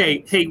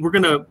 Okay, hey, we're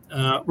gonna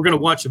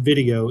watch a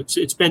video.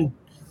 It's been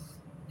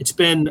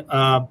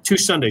 2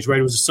 Sundays, right?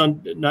 It was a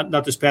Sunday,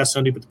 not this past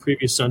Sunday, but the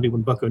previous Sunday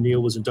when Buck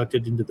O'Neil was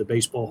inducted into the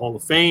Baseball Hall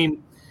of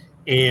Fame.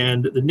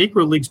 And the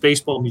Negro Leagues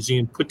Baseball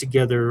Museum put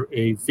together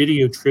a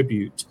video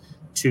tribute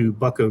to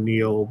Buck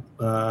O'Neil.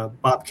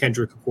 Bob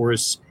Kendrick, of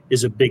course,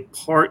 is a big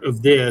part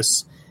of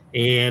this.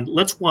 And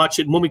let's watch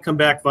it. And when we come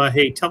back,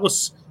 Vahe, tell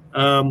us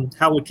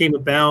how it came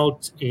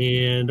about,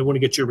 and I want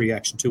to get your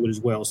reaction to it as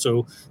well.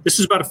 So this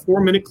is about a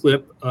 4-minute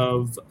clip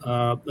of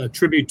a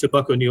tribute to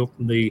Buck O'Neil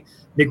from the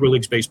Negro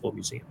Leagues Baseball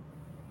Museum.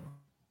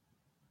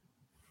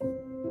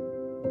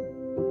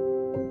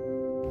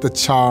 The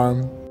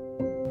charm,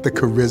 the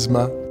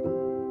charisma,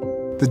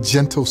 the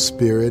gentle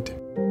spirit.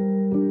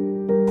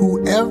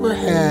 Whoever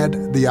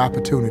had the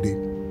opportunity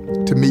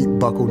to meet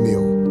Buck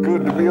O'Neil.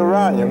 Good to be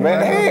around you,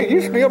 man. Hey,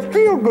 you still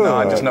feel good. No,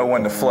 I just know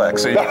when to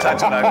flex, so you can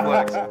touch and I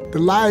flex. The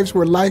lives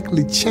were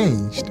likely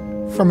changed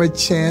from a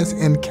chance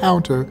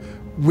encounter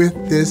with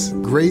this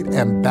great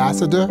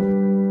ambassador.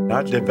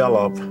 I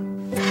developed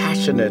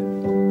passionate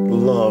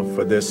love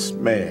for this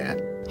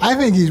man. I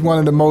think he's one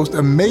of the most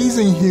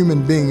amazing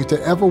human beings to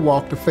ever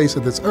walk the face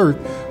of this earth,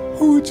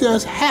 who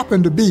just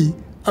happened to be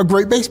a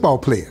great baseball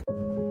player.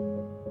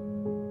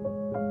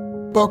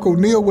 Buck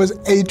O'Neil was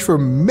a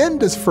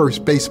tremendous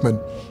first baseman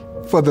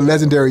for the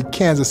legendary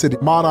Kansas City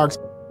Monarchs.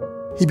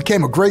 He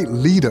became a great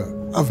leader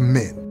of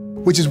men,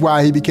 which is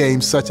why he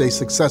became such a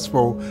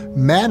successful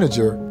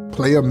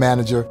player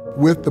manager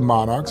with the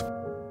Monarchs.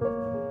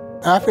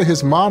 After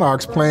his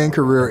Monarchs playing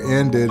career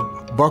ended,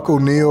 Buck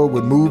O'Neil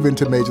would move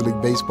into Major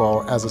League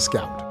Baseball as a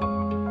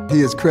scout.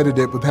 He is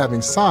credited with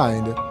having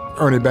signed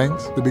Ernie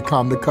Banks to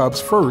become the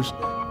Cubs' first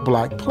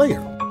black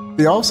player.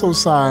 He also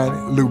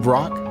signed Lou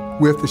Brock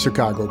with the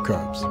Chicago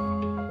Cubs,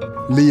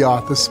 Lee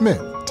Arthur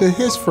Smith to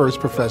his first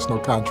professional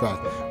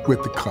contract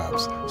with the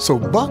Cubs. So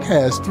Buck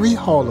has 3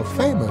 Hall of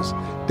Famers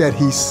that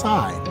he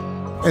signed.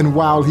 And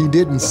while he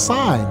didn't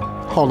sign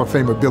Hall of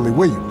Famer Billy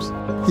Williams,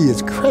 he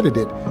is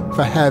credited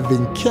for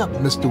having kept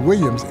Mr.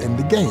 Williams in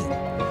the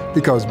game,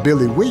 because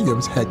Billy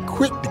Williams had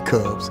quit the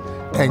Cubs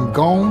and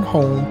gone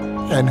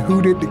home, and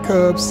who did the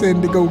Cubs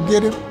send to go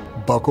get him?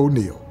 Buck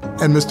O'Neil.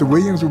 And Mr.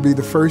 Williams will be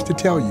the first to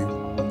tell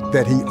you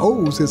that he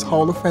owes his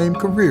Hall of Fame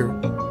career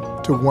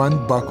to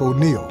one Buck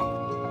O'Neil.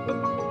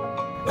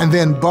 And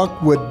then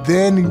Buck would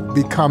then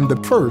become the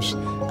first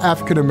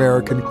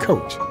African-American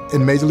coach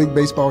in Major League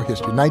Baseball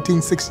history,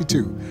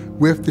 1962,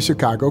 with the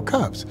Chicago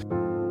Cubs.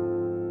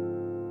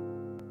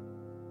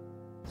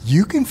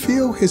 You can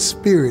feel his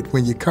spirit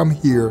when you come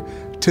here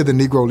to the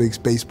Negro Leagues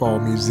Baseball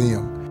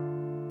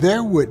Museum.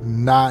 There would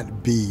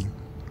not be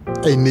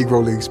a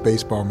Negro Leagues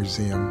Baseball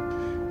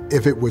Museum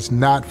if it was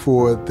not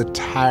for the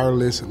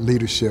tireless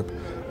leadership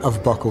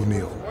of Buck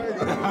O'Neil.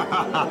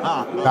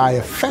 I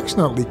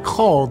affectionately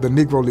call the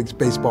Negro Leagues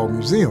Baseball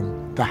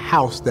Museum the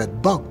house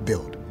that Buck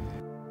built.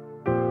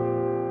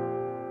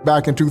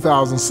 Back in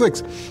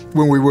 2006,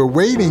 when we were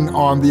waiting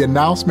on the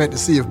announcement to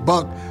see if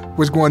Buck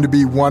was going to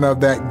be one of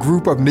that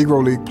group of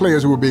Negro League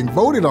players who were being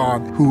voted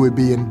on who would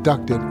be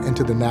inducted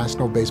into the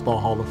National Baseball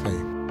Hall of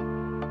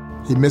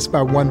Fame. He missed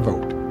by one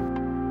vote.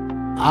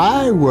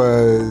 I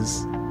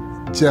was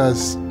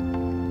just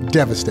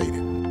devastated.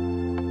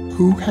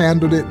 Who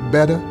handled it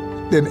better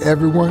than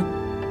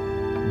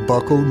everyone?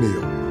 Buck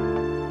O'Neil.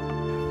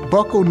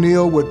 Buck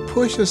O'Neil would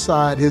push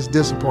aside his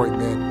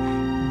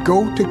disappointment,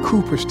 go to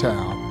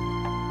Cooperstown,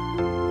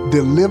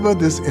 deliver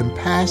this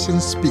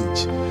impassioned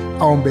speech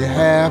on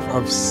behalf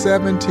of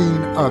 17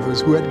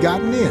 others who had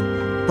gotten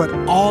in, but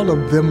all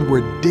of them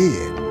were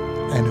dead.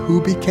 And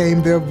who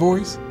became their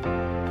voice?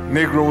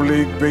 Negro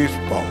League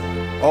Baseball.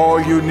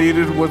 All you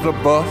needed was a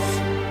bus,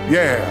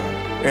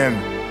 and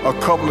a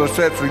couple of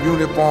sets of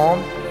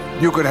uniforms.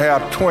 You could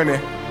have 20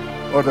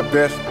 of the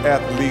best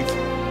athletes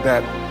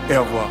that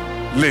ever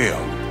lived.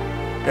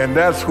 And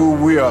that's who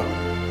we are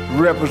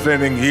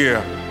representing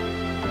here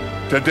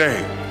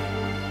today.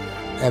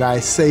 And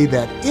I say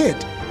that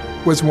it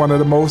was one of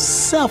the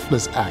most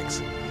selfless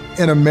acts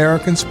in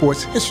American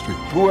sports history.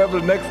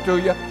 Whoever's next to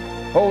you,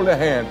 hold a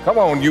hand. Come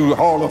on, you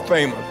Hall of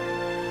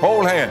Famers.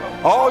 Hold hands.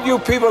 All you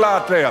people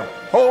out there,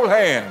 hold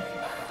hands.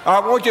 I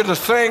want you to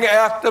sing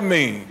after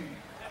me.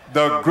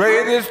 The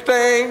greatest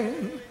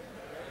thing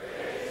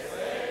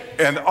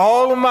in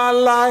all of my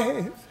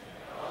life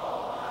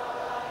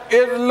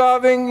is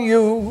loving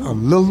you. A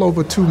little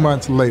over 2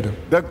 months later,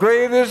 the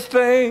greatest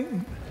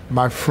thing,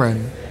 my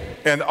friend,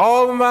 in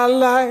all of my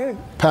life,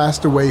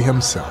 passed away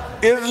himself,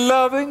 is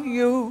loving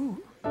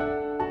you.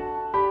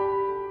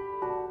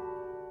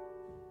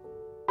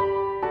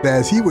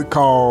 As he would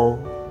call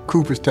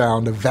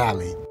Cooperstown the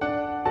Valley.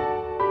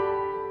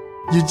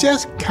 You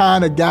just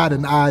kind of got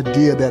an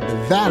idea that the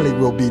Valley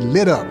will be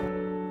lit up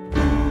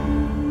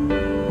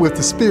with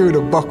the spirit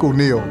of Buck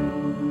O'Neil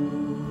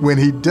when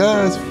he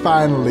does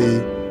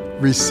finally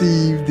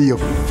receive the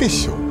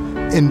official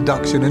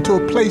induction into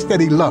a place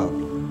that he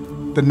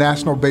loved, the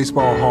National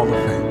Baseball Hall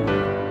of Fame.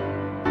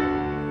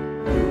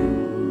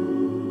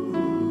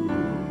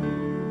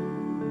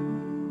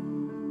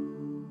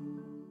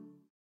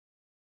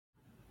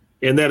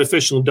 And that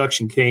official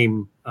induction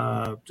came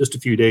just a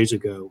few days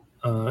ago.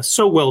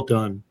 So well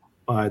done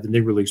by the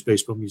Negro Leagues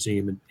Baseball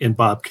Museum and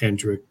Bob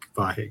Kendrick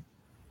Vahe.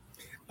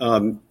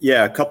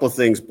 A couple of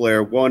things,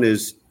 Blair. One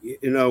is,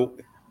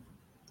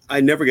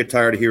 I never get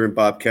tired of hearing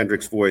Bob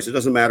Kendrick's voice. It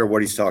doesn't matter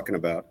what he's talking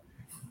about.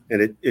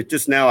 And it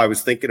just now I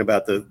was thinking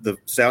about the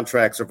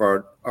soundtracks of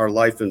our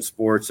life in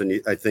sports.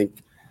 And I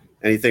think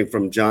anything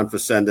from John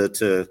Facenda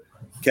to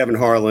Kevin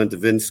Harlan to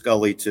Vin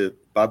Scully to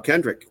Bob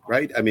Kendrick,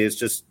 right? I mean, it's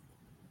just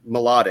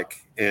melodic.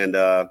 And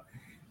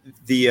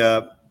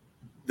the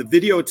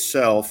video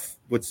itself,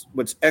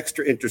 what's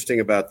extra interesting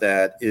about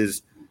that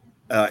is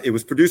it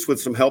was produced with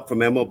some help from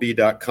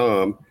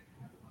MLB.com,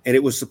 and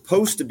it was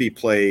supposed to be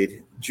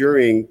played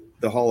during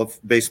the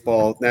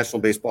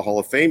National Baseball Hall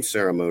of Fame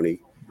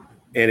ceremony,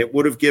 and it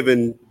would have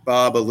given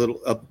Bob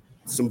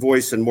some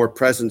voice and more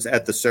presence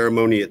at the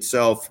ceremony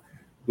itself,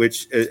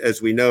 which,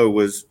 as we know,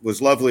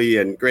 was lovely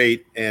and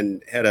great,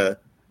 and had a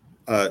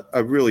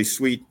really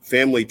sweet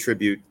family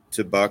tribute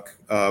to Buck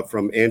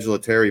from Angela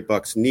Terry,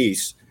 Buck's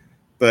niece.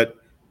 But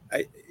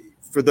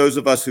for those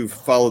of us who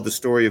followed the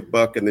story of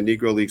Buck and the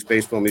Negro Leagues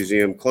Baseball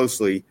Museum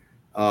closely,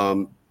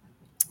 I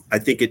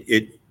think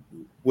there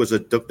was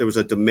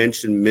a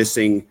dimension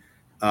missing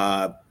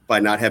by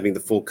not having the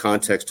full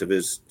context of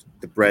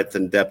the breadth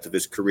and depth of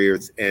his career,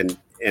 and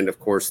of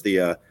course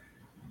the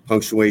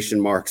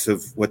punctuation marks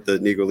of what the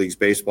Negro Leagues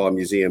Baseball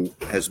Museum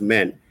has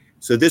meant.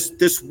 So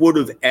this would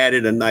have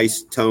added a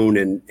nice tone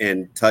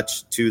and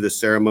touch to the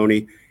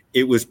ceremony.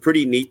 It was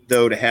pretty neat,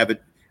 though, to have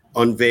it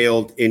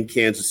unveiled in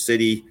Kansas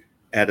City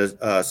at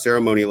a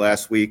ceremony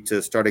last week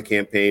to start a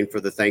campaign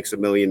for the Thanks a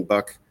Million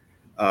Buck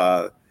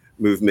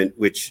movement,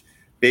 which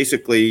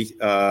basically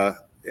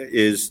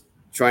is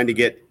trying to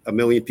get 1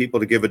 million people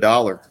to give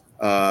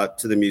 $1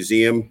 to the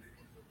museum,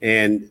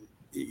 and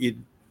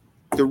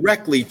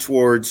directly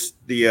towards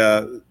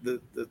the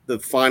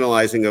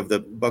finalizing of the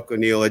Buck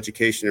O'Neil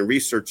Education and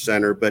Research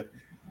Center. But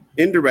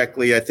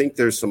indirectly, I think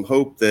there's some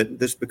hope that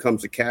this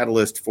becomes a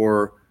catalyst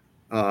for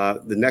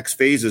the next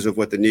phases of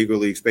what the Negro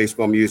Leagues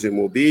Baseball Museum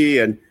will be.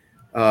 And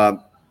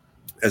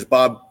as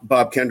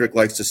Bob Kendrick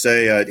likes to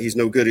say, he's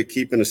no good at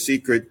keeping a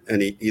secret,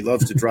 and he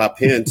loves to drop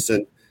hints.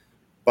 And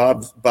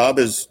Bob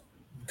has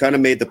kind of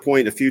made the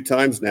point a few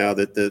times now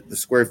that the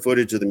square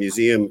footage of the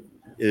museum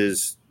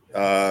is,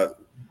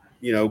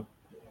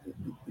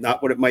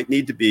 not what it might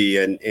need to be.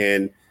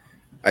 And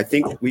I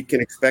think we can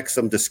expect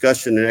some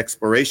discussion and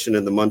exploration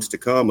in the months to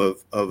come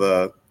of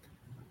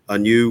a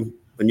new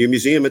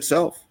museum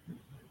itself.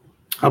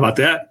 How about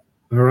that?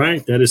 All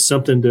right. That is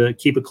something to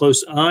keep a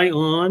close eye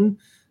on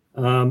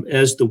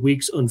as the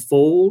weeks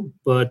unfold.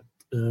 But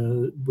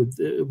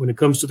when it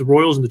comes to the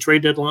Royals and the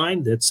trade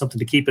deadline, that's something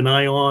to keep an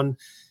eye on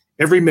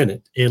every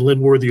minute. And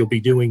Lynn Worthy will be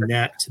doing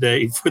that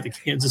today for the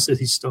Kansas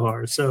City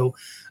Star. So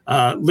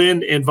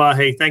Lynn and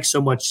Vahe, thanks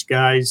so much,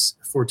 guys,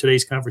 for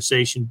today's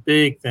conversation.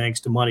 Big thanks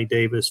to Monty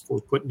Davis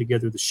for putting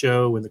together the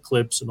show and the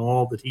clips and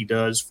all that he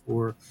does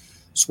for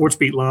Sports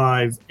Beat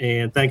Live.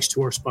 And thanks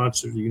to our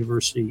sponsor, the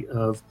University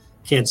of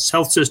Kansas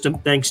Health System.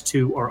 Thanks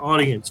to our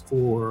audience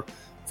for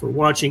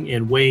watching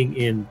and weighing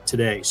in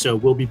today. So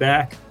we'll be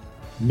back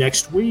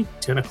next week,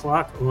 10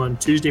 o'clock on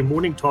Tuesday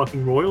morning,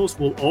 talking Royals.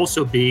 We'll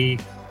also be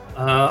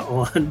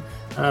on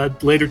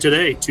later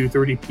today,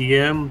 2:30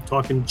 p.m.,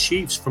 talking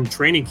Chiefs from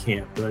training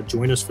camp.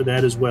 Join us for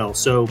that as well.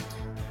 So,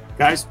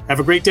 guys, have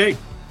a great day.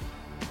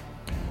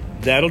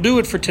 That'll do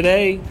it for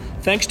today.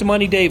 Thanks to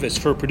Monty Davis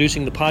for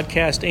producing the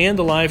podcast and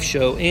the live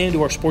show, and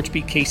to our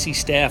SportsBeat KC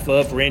staff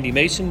of Randy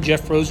Mason,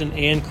 Jeff Rosen,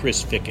 and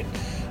Chris Fickett.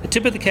 A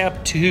tip of the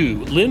cap to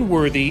Lynn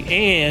Worthy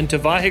and to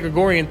Vahe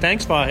Gregorian.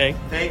 Thanks, Vahe.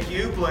 Thank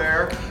you,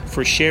 Blair.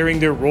 For sharing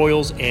their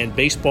Royals and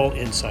baseball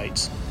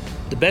insights.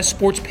 The best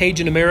sports page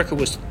in America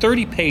was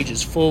 30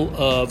 pages full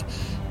of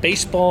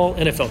baseball,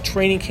 NFL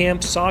training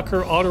camp,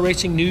 soccer, auto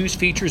racing, news,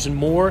 features, and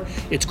more.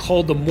 It's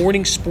called the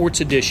Morning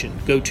Sports Edition.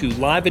 Go to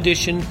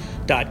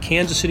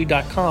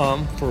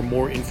liveedition.kansascity.com for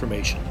more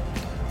information.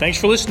 Thanks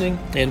for listening,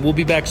 and we'll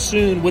be back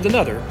soon with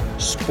another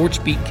Sports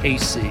Beat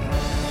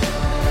KC.